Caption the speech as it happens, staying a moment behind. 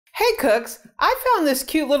Hey cooks, I found this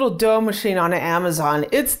cute little dough machine on Amazon.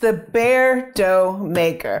 It's the Bear Dough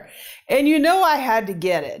Maker. And you know I had to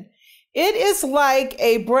get it. It is like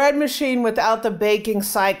a bread machine without the baking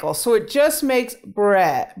cycle. So it just makes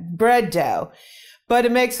bread dough. But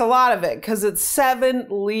it makes a lot of it because it's 7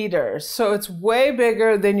 liters. So it's way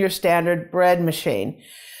bigger than your standard bread machine.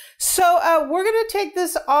 So we're going to take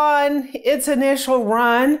this on its initial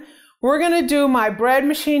run. We're going to do my bread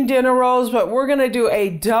machine dinner rolls, but we're going to do a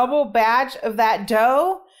double batch of that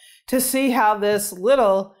dough to see how this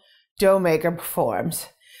little dough maker performs.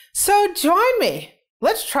 So join me.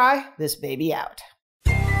 Let's try this baby out.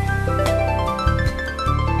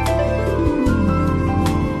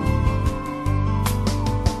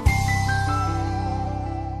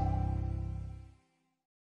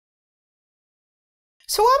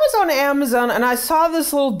 So I was on Amazon and I saw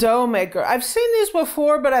this little dough maker. I've seen these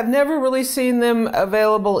before, but I've never really seen them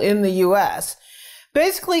available in the US.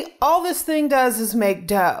 Basically, all this thing does is make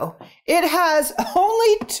dough. It has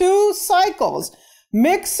only 2 cycles: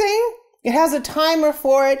 mixing, it has a timer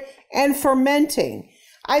for it, and fermenting.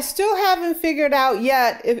 I still haven't figured out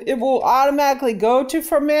yet if it will automatically go to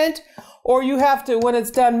ferment, or you have to, when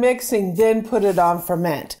it's done mixing, then put it on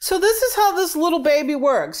ferment. So this is how this little baby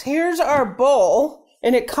works. Here's our bowl.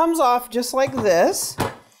 And it comes off just like this.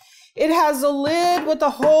 It has a lid with a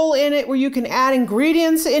hole in it where you can add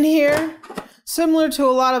ingredients in here, similar to a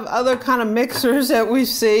lot of other kind of mixers that we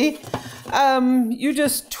see. You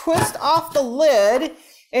just twist off the lid,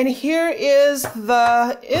 and here is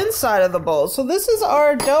the inside of the bowl. So this is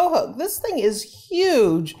our dough hook. This thing is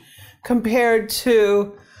huge compared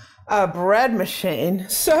to a bread machine.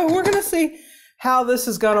 So we're gonna see how this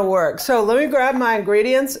is going to work. So let me grab my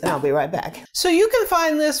ingredients and I'll be right back. So you can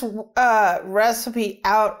find this recipe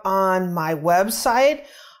out on my website.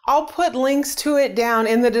 I'll put links to it down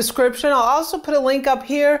in the description. I'll also put a link up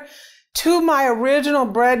here to my original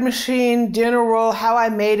bread machine dinner roll, how I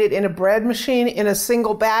made it in a bread machine in a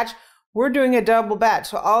single batch. We're doing a double batch.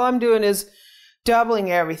 So all I'm doing is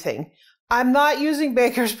doubling everything. I'm not using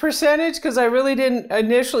baker's percentage because I really didn't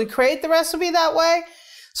initially create the recipe that way.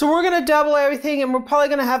 So we're going to double everything, and we're probably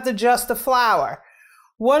going to have to adjust the flour.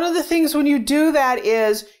 One of the things when you do that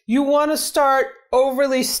is you want to start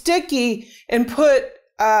overly sticky and put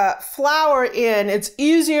flour in. It's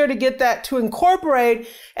easier to get that to incorporate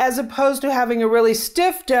as opposed to having a really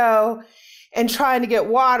stiff dough and trying to get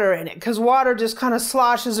water in it, because water just kind of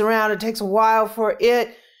sloshes around. It takes a while for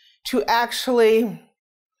it to actually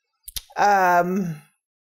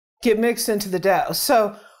get mixed into the dough.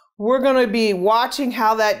 So we're going to be watching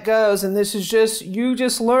how that goes, and this is just, you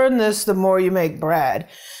just learn this the more you make bread.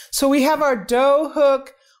 So we have our dough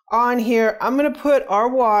hook on here. I'm going to put our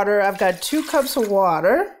water. I've got 2 cups of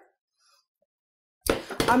water.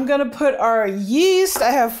 I'm going to put our yeast.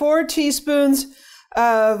 I have 4 teaspoons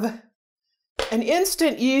of an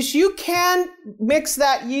instant yeast. You can mix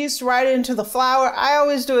that yeast right into the flour. I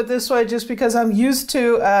always do it this way just because I'm used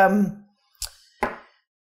to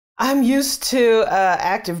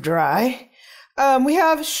active dry. We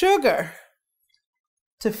have sugar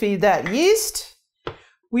to feed that yeast.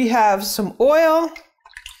 We have some oil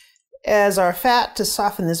as our fat to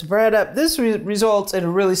soften this bread up. This results in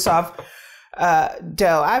a really soft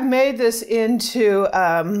dough. I've made this into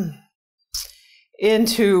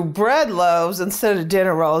bread loaves instead of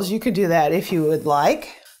dinner rolls. You can do that if you would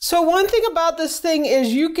like. So one thing about this thing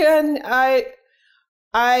is you can,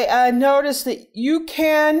 I noticed that you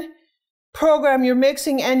can program your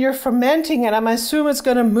mixing and your fermenting, and I'm assuming it's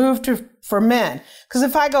going to move to ferment. Because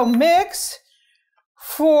if I go mix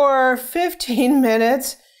for 15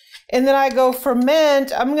 minutes and then I go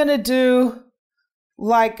ferment, I'm going to do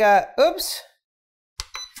like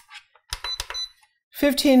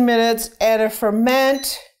 15 minutes and a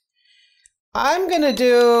ferment. I'm going to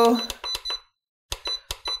do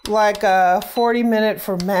like a 40-minute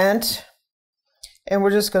ferment. And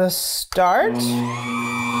we're just going to start.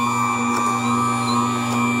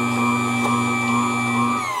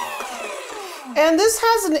 And this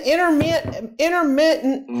has an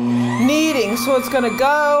intermittent kneading, so it's going to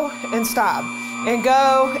go and stop and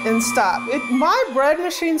go and stop. My bread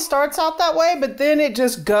machine starts out that way, but then it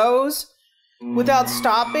just goes without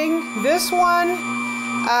stopping. This one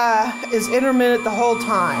is intermittent the whole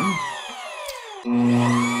time.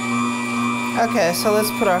 Okay, so let's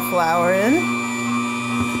put our flour in.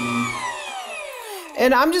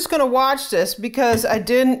 And I'm just going to watch this because I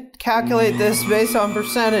didn't calculate this based on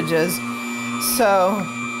percentages. So,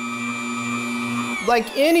 like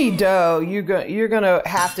any dough, you're going to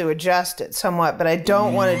have to adjust it somewhat, but I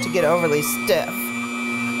don't want it to get overly stiff.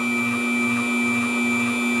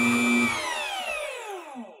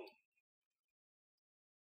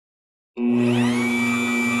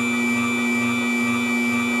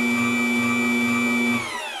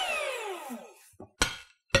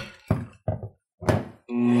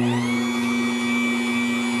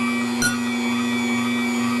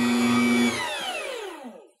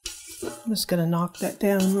 I'm just gonna knock that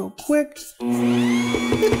down real quick. Do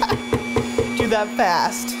that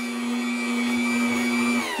fast.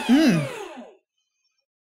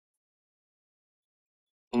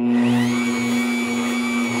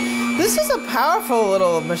 This is a powerful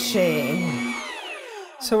little machine.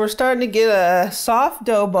 So we're starting to get a soft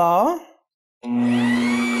dough ball.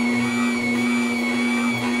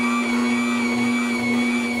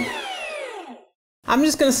 I'm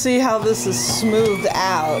just gonna see how this is smoothed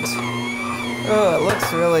out. Oh, it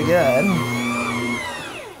looks really good.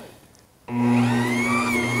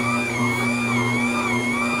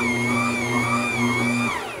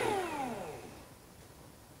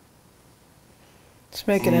 It's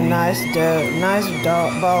making a nice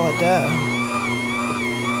ball of dough.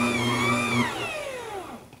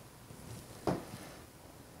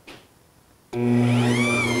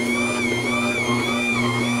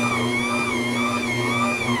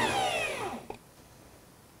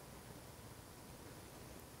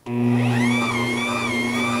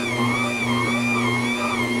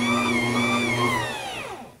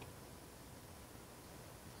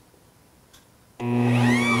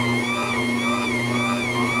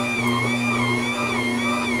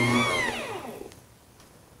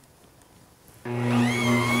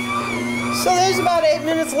 So there's about 8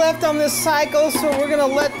 minutes left on this cycle, so we're gonna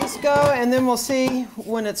let this go and then we'll see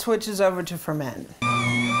when it switches over to ferment.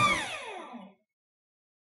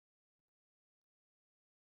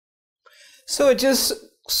 So it just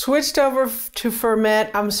switched over to ferment.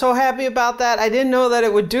 I'm so happy about that. I didn't know that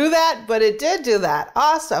it would do that, but it did do that.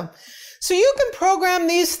 Awesome. So you can program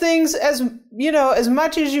these things as, you know, as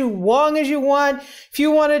much as long as you want. If you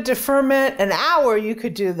wanted to ferment an hour, you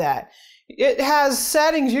could do that. It has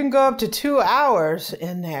settings. You can go up to 2 hours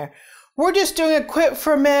in there. We're just doing a quick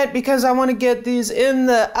ferment because I want to get these in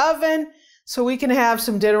the oven so we can have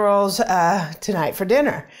some dinner rolls tonight for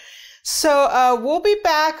dinner. So we'll be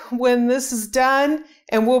back when this is done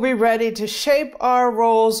and we'll be ready to shape our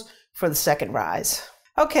rolls for the second rise.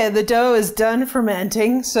 Okay, the dough is done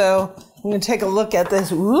fermenting, so I'm going to take a look at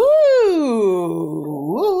this. Woo!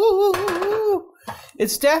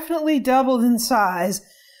 It's definitely doubled in size.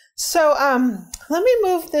 So let me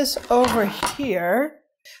move this over here.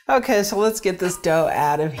 Okay, so let's get this dough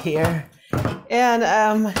out of here. And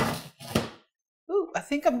I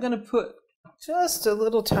think I'm going to put just a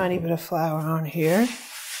little tiny bit of flour on here.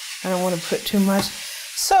 I don't want to put too much.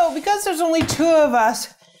 So because there's only 2 of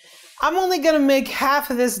us, I'm only going to make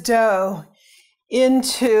half of this dough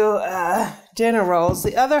into dinner rolls.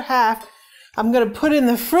 The other half I'm going to put in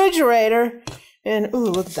the refrigerator. And ooh,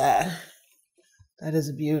 look at that. That is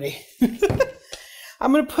a beauty.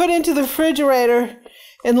 I'm going to put into the refrigerator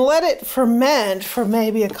and let it ferment for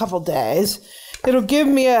maybe a couple days. It'll give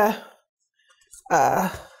me a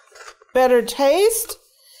better taste,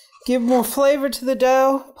 give more flavor to the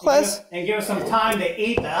dough. Plus, and give us some time to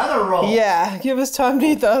eat the other rolls. Yeah, give us time to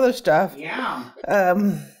eat the other stuff. Yeah.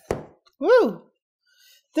 Woo!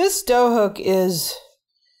 This dough hook is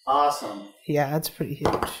awesome. Yeah, it's pretty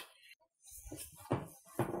huge.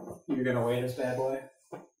 You're gonna weigh this bad boy?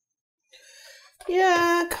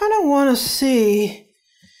 Yeah, I kind of want to see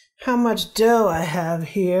how much dough I have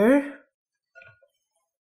here.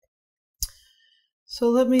 So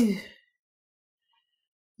let me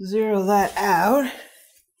zero that out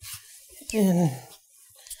and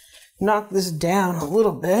knock this down a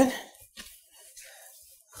little bit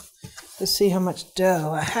to see how much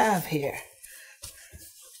dough I have here.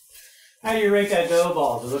 How do you rate that dough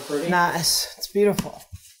ball? Does it look pretty? Nice. It's beautiful.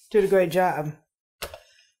 Did a great job.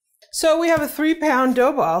 So we have a 3-pound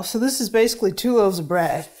dough ball. So this is basically 2 loaves of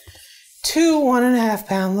bread. 2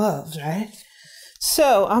 1.5-pound loaves, right?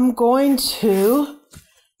 So I'm going to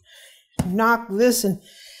knock this in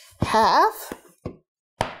half.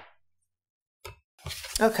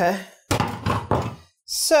 Okay.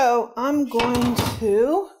 So I'm going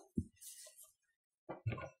to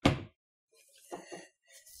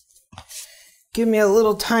give me a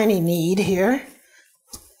little tiny knead here.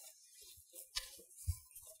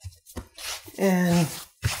 And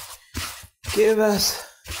give us,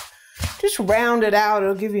 just round it out.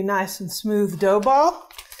 It'll give you a nice and smooth dough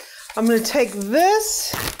ball. I'm going to take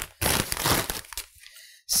this,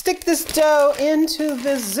 stick this dough into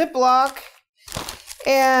this Ziploc,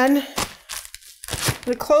 and I'm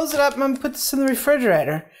going to close it up. And I'm going to put this in the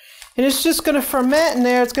refrigerator. And it's just going to ferment in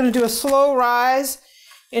there. It's going to do a slow rise.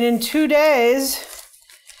 And in 2 days,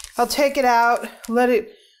 I'll take it out, let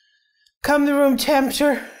it come to room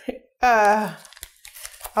temperature.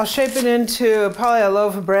 I'll shape it into probably a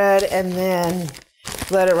loaf of bread and then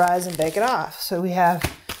let it rise and bake it off. So we have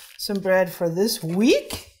some bread for this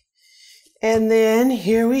week. And then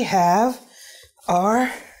here we have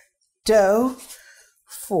our dough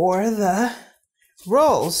for the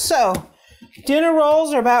rolls. So dinner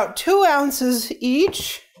rolls are about 2 ounces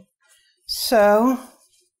each. So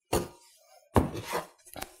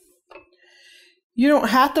you don't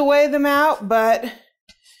have to weigh them out, but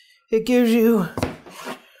it gives you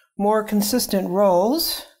more consistent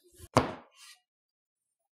rolls.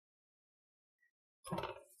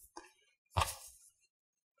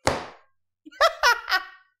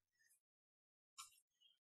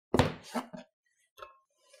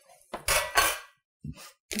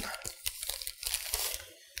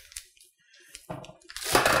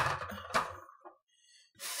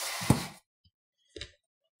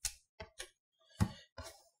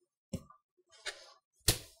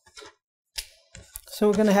 So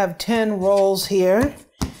we're going to have 10 rolls here,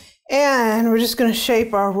 and we're just going to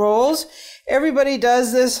shape our rolls. Everybody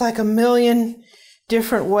does this like a million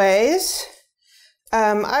different ways.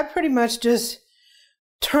 I pretty much just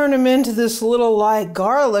turn them into this little like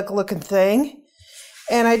garlic looking thing,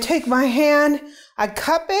 and I take my hand, I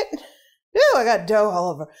cup it. Ew, I got dough all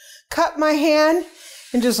over. Cup my hand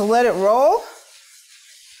and just let it roll,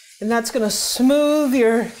 and that's going to smooth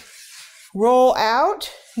your roll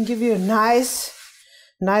out and give you a nice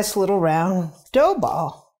little round dough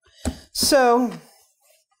ball. So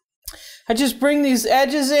I just bring these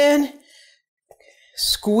edges in,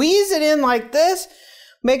 squeeze it in like this,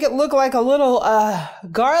 make it look like a little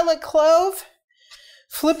garlic clove,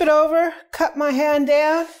 flip it over, cut my hand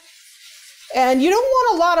down. And you don't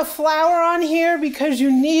want a lot of flour on here because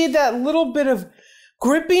you need that little bit of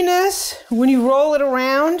grippiness when you roll it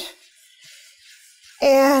around.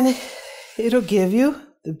 And it'll give you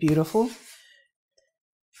the beautiful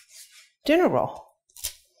dinner roll.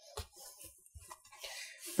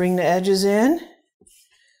 Bring the edges in,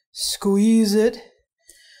 squeeze it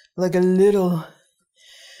like a little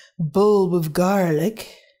bulb of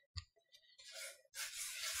garlic,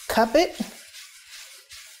 cup it.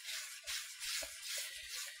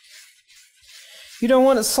 You don't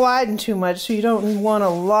want it sliding too much, so you don't want a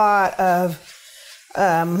lot of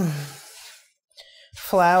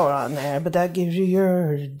flour on there, but that gives you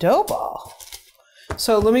your dough ball.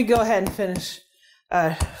 So let me go ahead and finish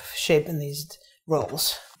shaping these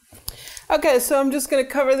rolls. Okay, so I'm just going to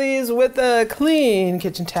cover these with a clean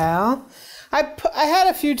kitchen towel. I had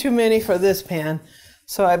a few too many for this pan,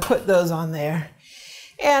 so I put those on there.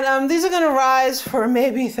 And these are going to rise for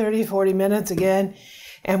maybe 30-40 minutes again,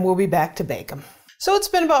 and we'll be back to bake them. So it's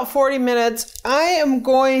been about 40 minutes. I am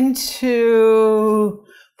going to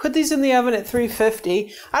put these in the oven at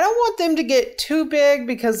 350. I don't want them to get too big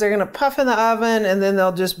because they're going to puff in the oven and then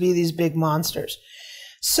they'll just be these big monsters.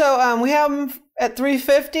 So we have them at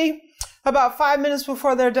 350. About 5 minutes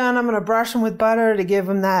before they're done, I'm going to brush them with butter to give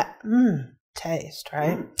them that taste,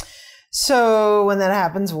 right? So when that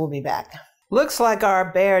happens, we'll be back. Looks like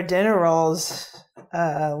our Bear dinner rolls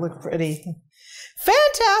look pretty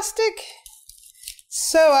fantastic.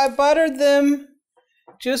 So I buttered them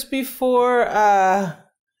just before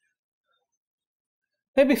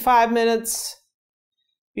maybe 5 minutes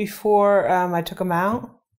before I took them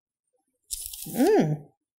out.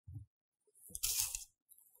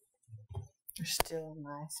 They're still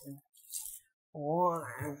nice and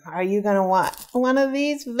warm. Are you gonna want one of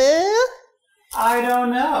these, Bill? I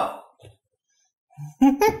don't know.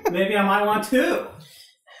 Maybe I might want 2.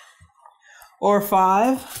 Or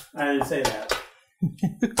 5. I didn't say that.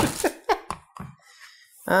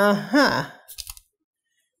 Uh-huh.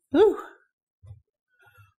 Ooh.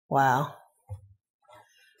 Wow.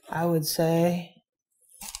 I would say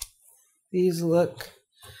these look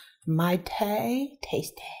mighty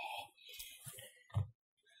tasty.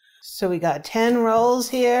 So we got 10 rolls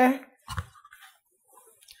here.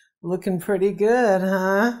 Looking pretty good,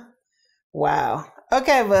 huh? Wow.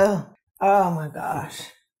 Okay, Boo. Oh my gosh.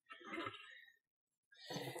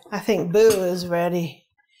 I think Boo is ready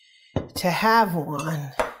to have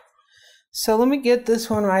one. So let me get this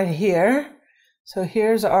one right here. So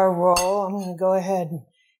here's our roll. I'm going to go ahead and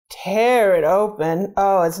tear it open.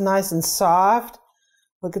 Oh, it's nice and soft.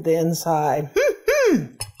 Look at the inside.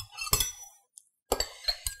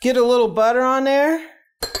 Get a little butter on there,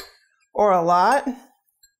 or a lot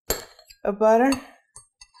of butter.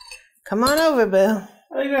 Come on over, Boo.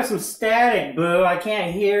 Oh, you got some static, Boo. I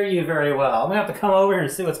can't hear you very well. I'm going to have to come over here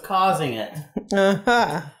and see what's causing it.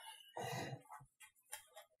 Uh-huh.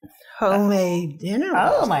 Homemade dinner.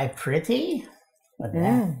 Oh, my pretty.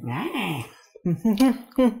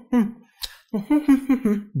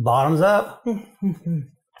 Bottoms up.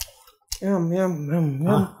 Yum, yum, yum,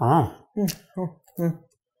 yum.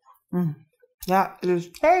 That is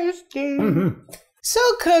tasty. So,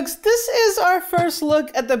 cooks, this is our first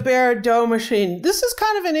look at the Bear dough machine. This is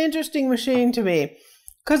kind of an interesting machine to me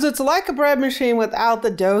because it's like a bread machine without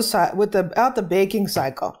the dough without the baking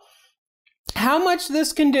cycle. How much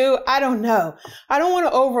this can do, I don't know. I don't want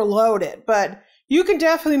to overload it, but you can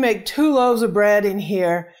definitely make 2 loaves of bread in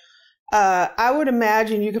here. I would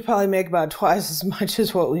imagine you could probably make about twice as much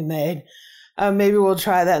as what we made. Maybe we'll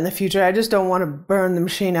try that in the future. I just don't want to burn the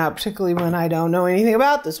machine out, particularly when I don't know anything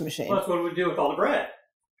about this machine. Well, that's what we do with all the bread.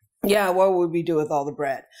 Yeah, what would we do with all the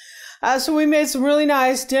bread? So we made some really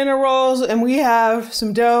nice dinner rolls, and we have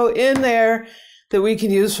some dough in there that we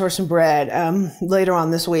can use for some bread later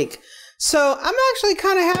on this week. So I'm actually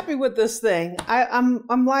kind of happy with this thing.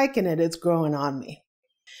 I'm liking it. It's growing on me.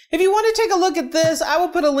 If you want to take a look at this, I will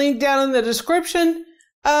put a link down in the description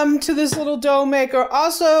to this little dough maker.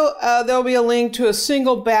 Also, there'll be a link to a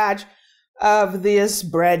single batch of this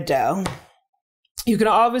bread dough. You can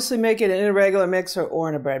obviously make it in a regular mixer or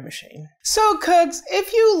in a bread machine. So cooks,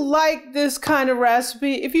 if you like this kind of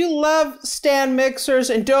recipe, if you love stand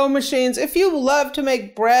mixers and dough machines, if you love to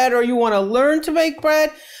make bread or you want to learn to make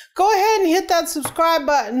bread, go ahead and hit that subscribe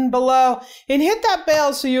button below and hit that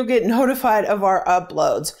bell so you'll get notified of our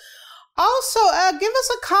uploads. Also, give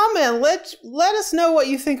us a comment. Let us know what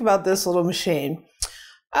you think about this little machine.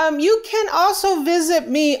 You can also visit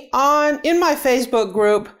me in my Facebook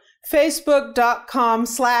group,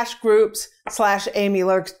 facebook.com/groups/Amy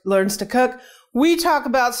Learns to Cook. We talk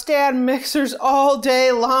about stand mixers all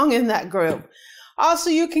day long in that group.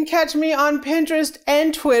 Also, you can catch me on Pinterest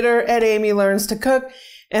and Twitter at Amy Learns to Cook,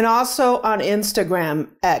 and also on Instagram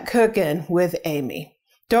at Cookin' with Amy.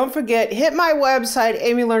 Don't forget, hit my website,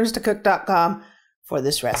 amylearnstocook.com, for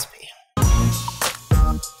this recipe.